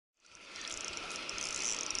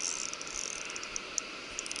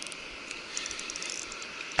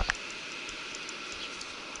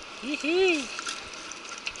Yee-hee.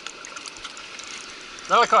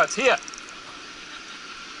 Malachi, it's here.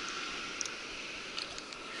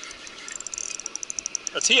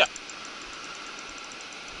 It's here.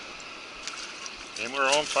 And we're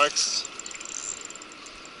on, folks.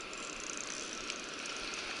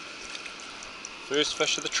 First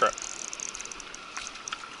fish of the trip.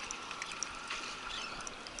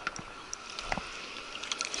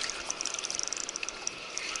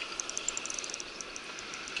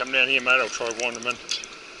 Come down here, mate, I'll try to wind them in.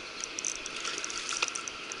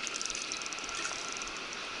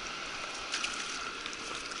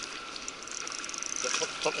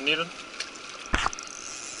 Put the net in.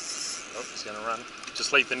 Oh, he's going to run.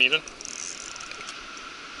 Just leave the net in.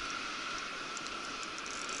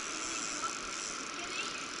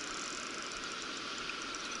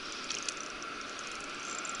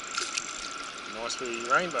 Nice wee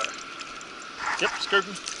rainbow. Yep, scoop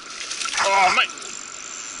him. Oh, mate!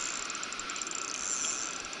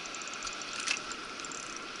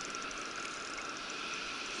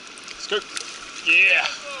 Scoop. Yeah!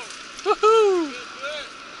 Woohoo!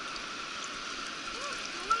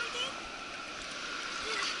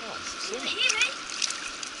 Oh, it's a salmon.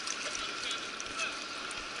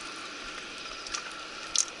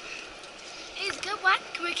 It's a good one.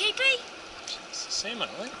 Can we keep it? It's a salmon,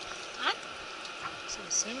 I think. What? Is it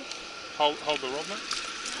a salmon? Hold the rod, mate.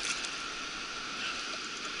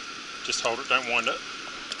 Just hold it, don't wind it.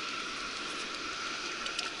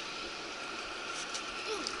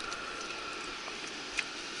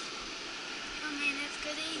 Oh man, that's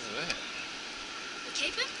good easy. Look at that. We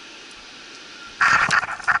keep him?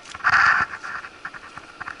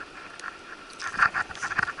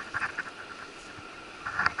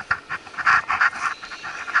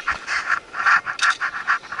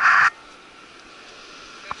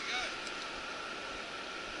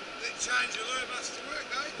 Change your lure must have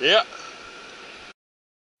worked, eh? Yeah.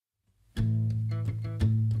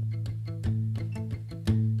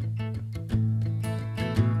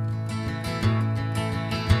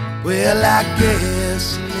 Well, I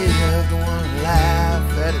guess I lived one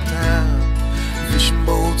life at a time, fishing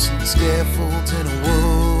boats and scaffolds in a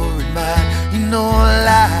worried mind. You know,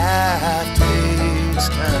 life takes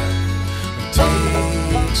time,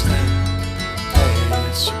 takes time,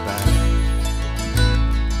 pass you by.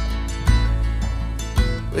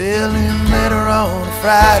 Well, he met her on a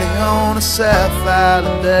Friday on a South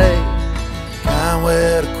Island day, kind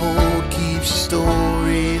where the cold keeps your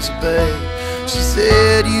stories at bay. She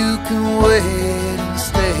said, you can wait and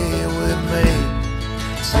stay with me.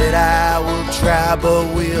 Said, I will try, but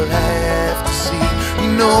we'll have to see.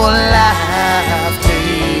 You know, life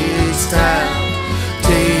takes time,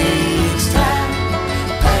 pass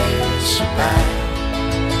you by.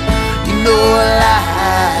 You know,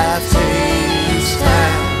 life takes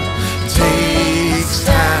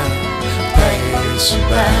time, pass you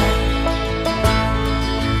by.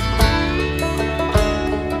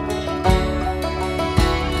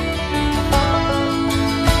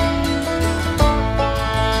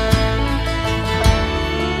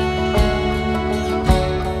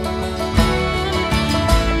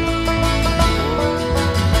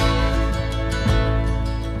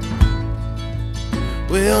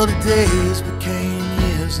 Well, the days became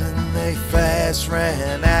years and they fast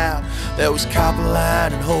ran out. There was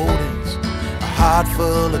Copperline and Holdings, a heart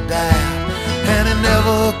full of doubt. And he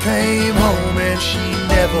never came home and she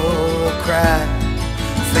never cried.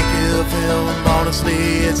 Think of him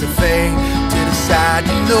honestly, it's a thing to decide.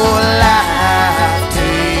 You know, life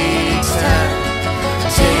takes time,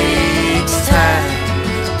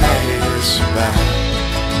 pass you by.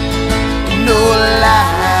 You know,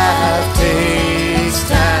 life takes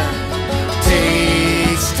time,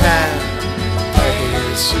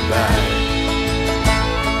 pass you by.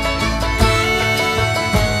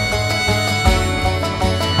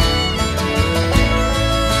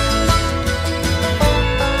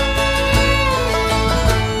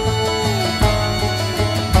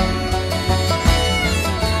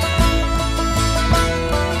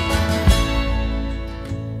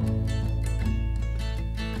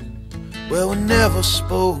 Well, we never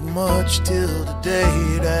spoke much till the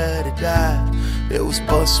day that he died. There was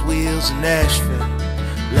bus wheels in Nashville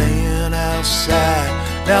laying outside.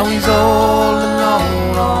 Now he's all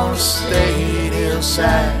alone on a state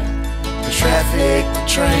hillside. The traffic, the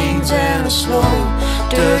trains, and a slow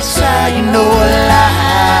dirt side. You know,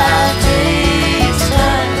 life takes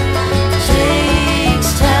time,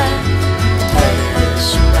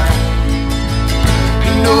 pass you by.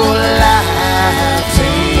 You know, life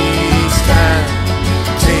takes time,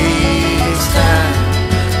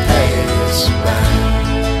 pass you by.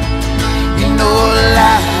 You know,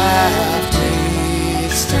 life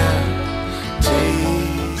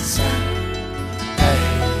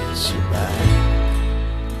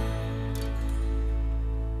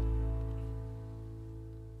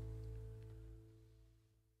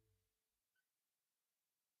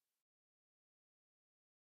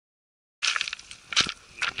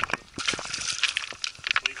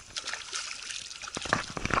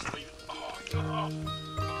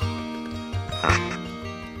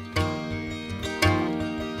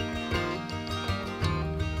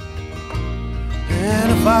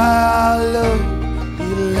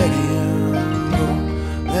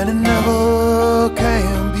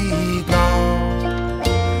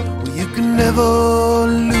never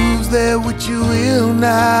lose that which you will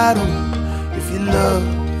not own, if your love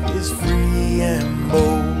is free and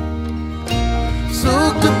bold.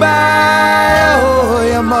 So goodbye, all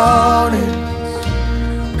your mornings,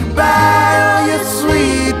 goodbye, all your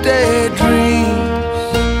sweet daydreams.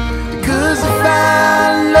 Because if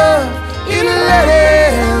I love, it'll let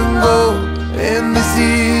him go, and this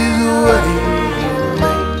is what it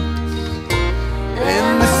means, and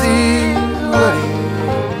this is what it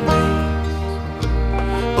means.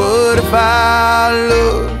 But if our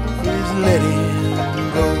love is letting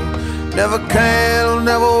go, never can,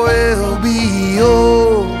 never will be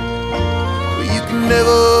yours. You can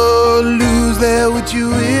never lose that which you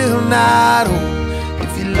will not own,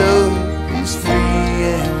 if your love is free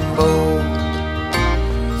and bold.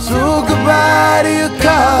 So goodbye to your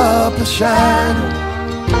cup of shining,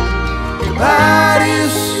 goodbye to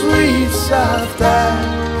your sweet soft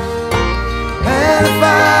eyes. And if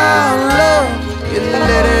our love you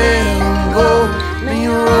let him go, then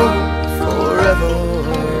you roll forever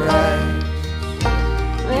right,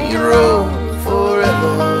 then you roll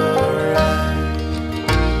forever right.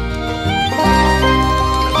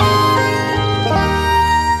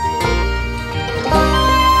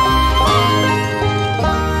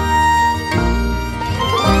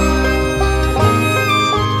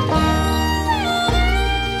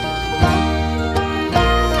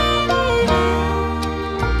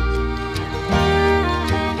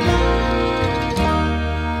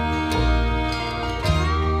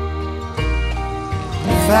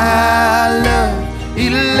 If I love, you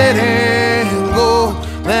let it go,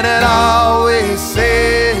 then it always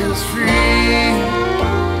says free.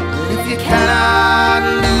 And if you cannot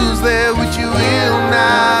lose that which you will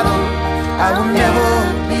not own, I will never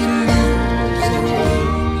be losing you.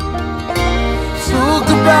 So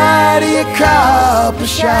goodbye to your cup of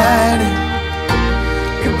shining,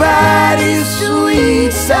 goodbye to your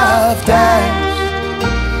sweet soft eyes.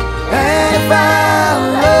 And if I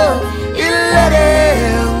love, you let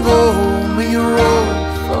him go, may you roll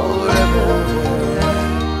forever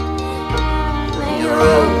right, may you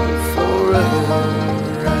roll forever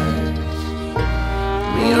right,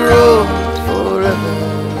 may you roll forever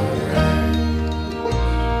right.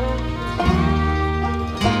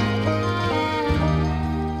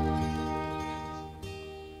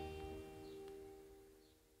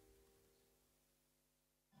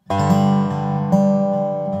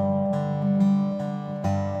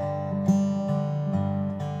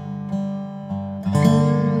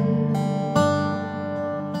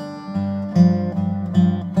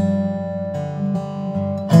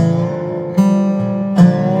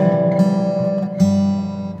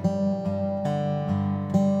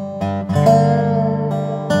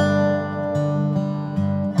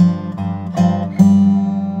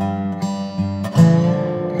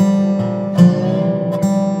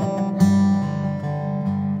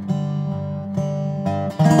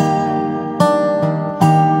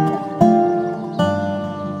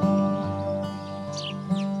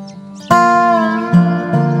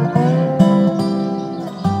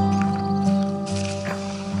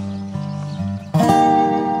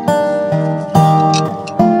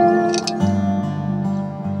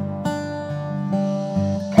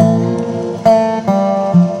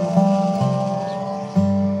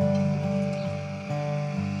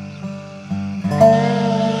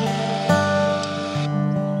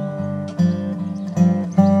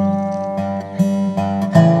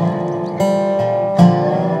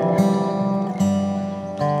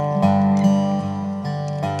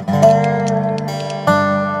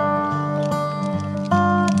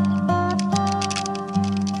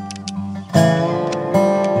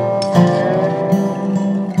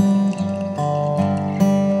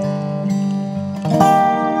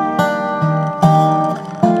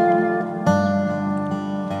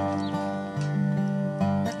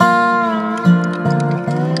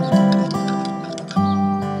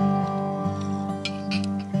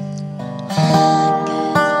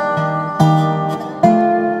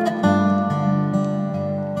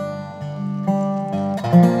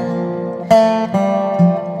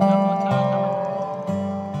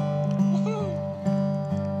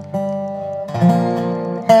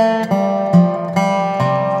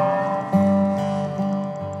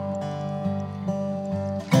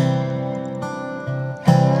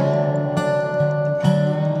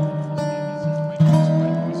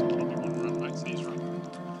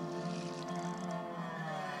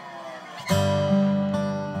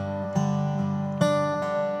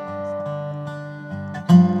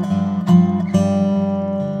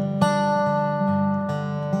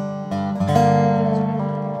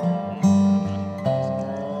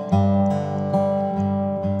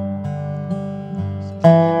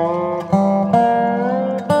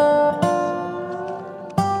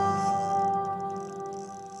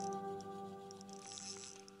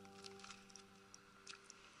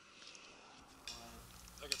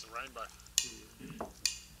 Rainbow.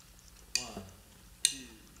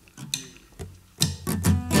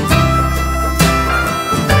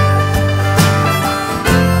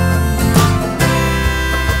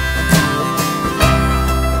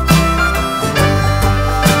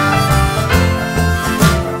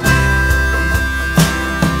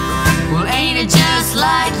 Well, ain't it just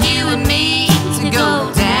like you and me to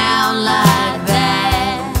go down like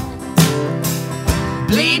that?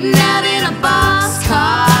 Bleeding out in a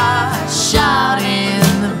boxcar, shot in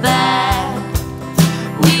the back.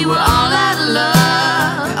 We were all out of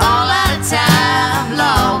luck, all out of time.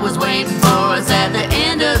 Law was waiting for us at the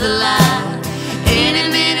end of the line. Any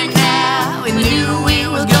minute now, we knew we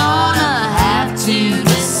was gonna have to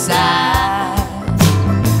decide.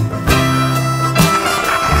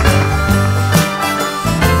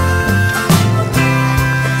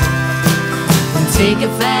 Take a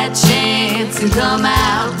fat chance and come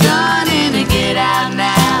out gunning to get out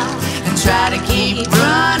now and try to keep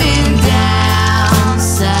running down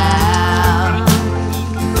south.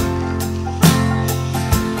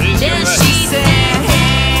 Yeah, she said,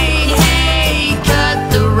 hey, hey, cut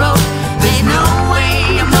the rope. There's no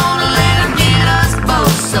way I'm gonna let them get us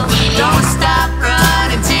both. So don't stop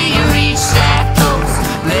running till you reach that coast.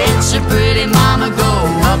 Let your pretty mama go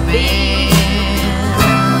up in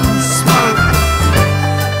smoke.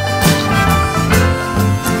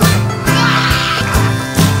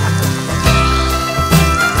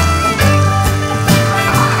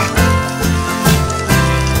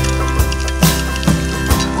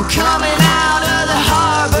 Coming out of the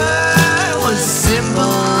harbor was simple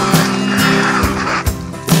and new.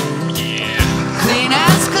 Clean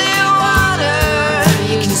as clear water,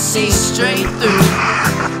 you can see straight through.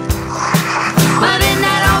 But in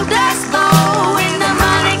that old dust bowl, when the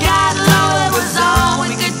money got low, it was all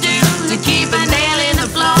we could do to keep a nail in the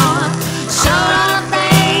floor. Showed on her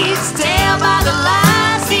face, tell by the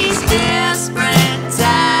lies, these desperate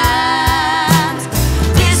times.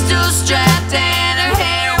 Pistol strapped and her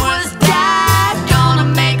hair was dyed. Gonna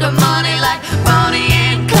make her money like Bonnie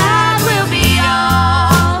and Clyde. We'll be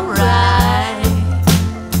alright.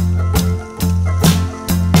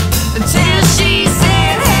 Until she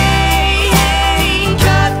said, hey, hey,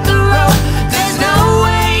 cut the rope. There's no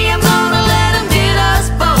way I'm gonna let them get us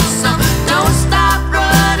both. So don't stop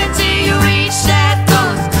running till you reach that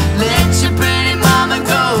coast. Let your pretty mama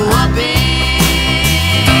go up in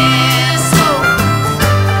smoke.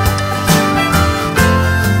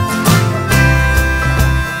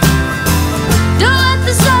 Don't let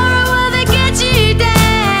the sorrow of it get you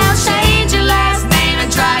down. Change your last name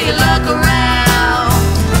and try your luck around.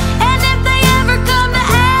 And if they ever come to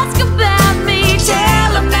ask about me,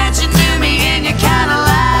 tell them that you knew me and you kinda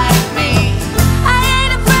like me. I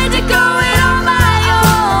ain't afraid to go it on my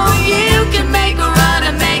own. You can make a run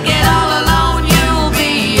and make it all alone. You'll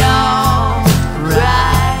be alright.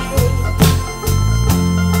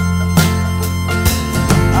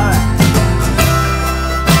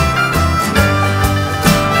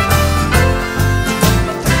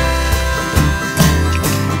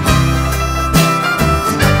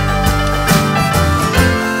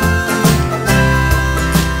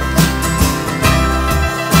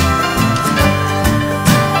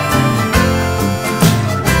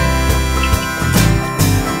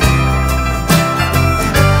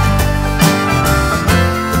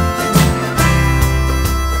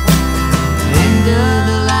 End of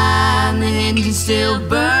the line, the engine's still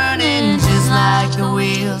burning, just like the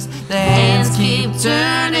wheels. The hands keep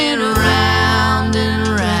turning around and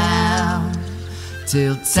around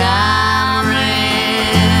till time